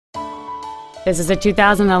This is a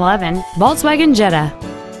 2011 Volkswagen Jetta.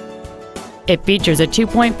 It features a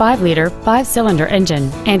 2.5-liter 5-cylinder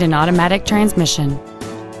engine and an automatic transmission.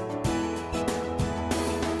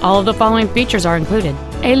 All of the following features are included: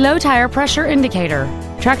 a low tire pressure indicator,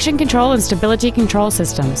 traction control and stability control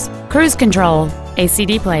systems, cruise control, a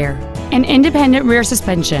CD player, an independent rear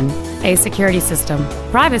suspension, a security system,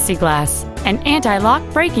 privacy glass, an anti-lock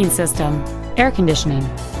braking system, air conditioning,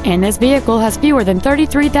 and this vehicle has fewer than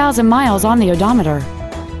 33,000 miles on the odometer.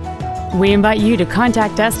 We invite you to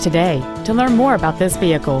contact us today to learn more about this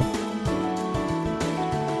vehicle.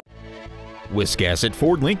 Wiscasset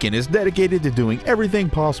Ford Lincoln is dedicated to doing everything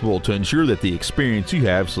possible to ensure that the experience you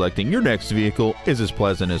have selecting your next vehicle is as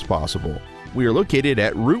pleasant as possible. We are located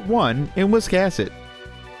at Route 1 in Wiscasset.